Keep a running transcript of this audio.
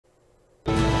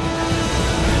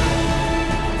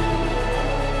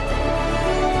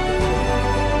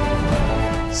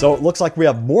So it looks like we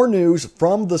have more news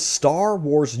from the Star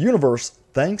Wars universe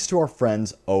thanks to our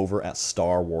friends over at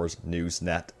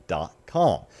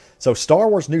StarWarsNewsNet.com. So Star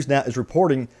Wars Newsnet is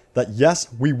reporting that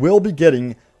yes, we will be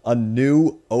getting a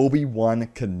new Obi-Wan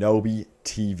Kenobi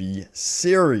TV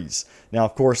series. Now,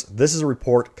 of course, this is a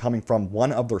report coming from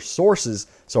one of their sources.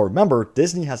 So remember,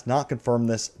 Disney has not confirmed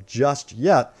this just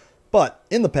yet. But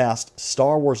in the past,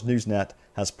 Star Wars Newsnet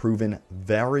has proven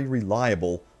very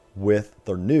reliable with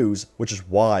their news, which is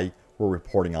why we're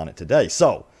reporting on it today.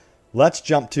 So let's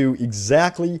jump to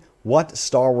exactly what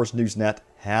Star Wars Newsnet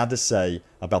had to say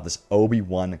about this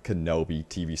Obi-Wan Kenobi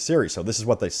TV series. So this is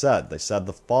what they said. They said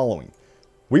the following.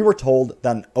 We were told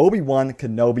that an Obi-Wan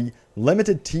Kenobi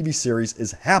limited TV series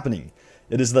is happening.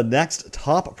 It is the next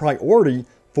top priority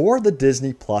for the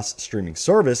Disney Plus streaming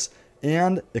service,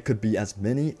 and it could be as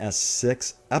many as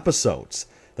 6 episodes.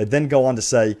 They then go on to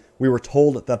say, we were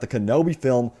told that the Kenobi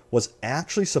film was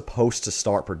actually supposed to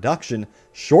start production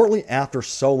shortly after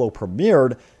Solo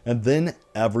premiered, and then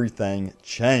everything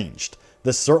changed.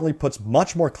 This certainly puts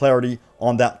much more clarity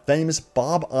on that famous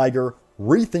Bob Iger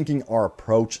rethinking our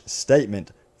approach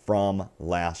statement from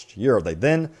last year. They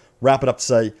then wrap it up to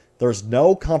say, there's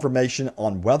no confirmation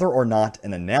on whether or not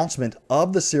an announcement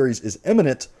of the series is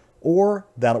imminent or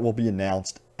that it will be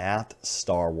announced at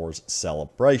Star Wars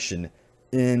Celebration.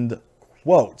 End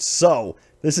quote. So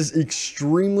this is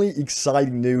extremely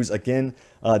exciting news. Again,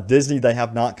 Disney, they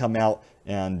have not come out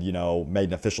and, made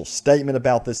an official statement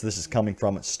about this. This is coming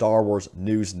from Star Wars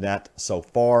Newsnet so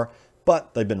far,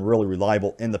 but they've been really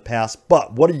reliable in the past.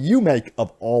 But what do you make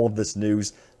of all of this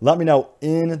news? Let me know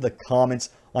in the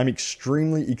comments. I'm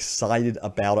extremely excited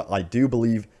about it. I do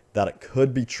believe that it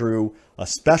could be true,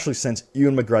 especially since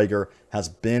Ewan McGregor has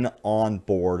been on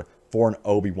board for an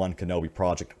Obi-Wan Kenobi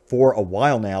project for a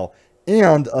while now,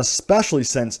 and especially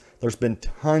since there's been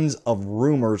tons of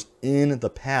rumors in the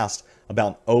past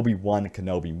about an Obi-Wan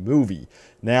Kenobi movie.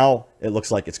 Now, it looks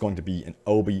like it's going to be an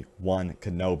Obi-Wan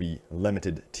Kenobi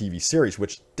limited TV series,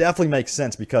 which definitely makes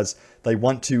sense because they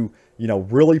want to,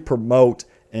 really promote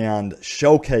and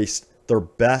showcase their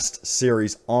best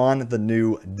series on the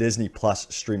new Disney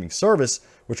Plus streaming service,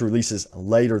 which releases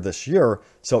later this year.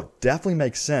 So it definitely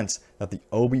makes sense that the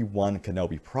Obi-Wan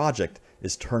Kenobi project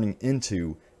is turning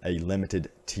into a limited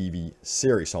TV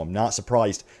series. So I'm not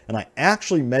surprised. And I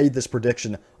actually made this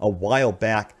prediction a while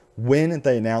back when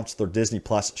they announced their Disney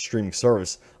Plus streaming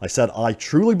service. I said, I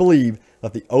truly believe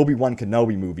that the Obi-Wan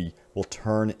Kenobi movie will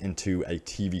turn into a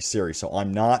TV series. So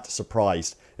I'm not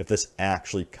surprised if this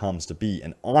actually comes to be.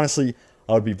 And honestly,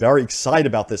 I would be very excited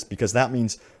about this because that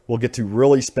means we'll get to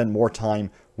really spend more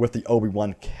time with the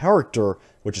Obi-Wan character,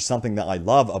 which is something that I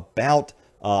love about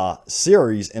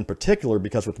series in particular,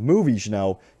 because with movies,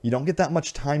 you don't get that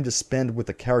much time to spend with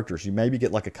the characters. You maybe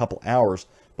get like a couple hours,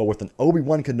 but with an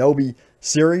Obi-Wan Kenobi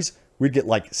series, we'd get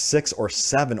like 6 or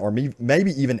 7 or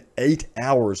maybe even 8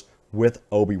 hours with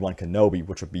Obi-Wan Kenobi,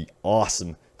 which would be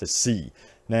awesome to see.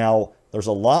 Now, there's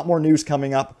a lot more news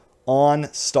coming up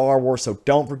on Star Wars, so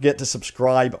don't forget to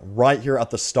subscribe right here at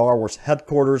the Star Wars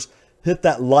headquarters. Hit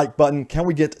that like button. Can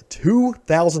we get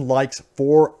 2,000 likes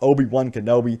for Obi-Wan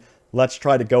Kenobi? Let's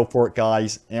try to go for it,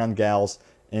 guys and gals.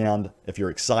 And if you're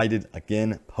excited,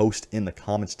 again, post in the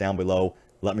comments down below.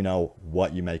 Let me know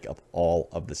what you make of all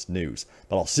of this news.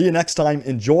 But I'll see you next time.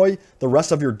 Enjoy the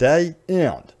rest of your day,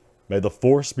 and may the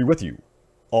Force be with you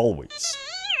always.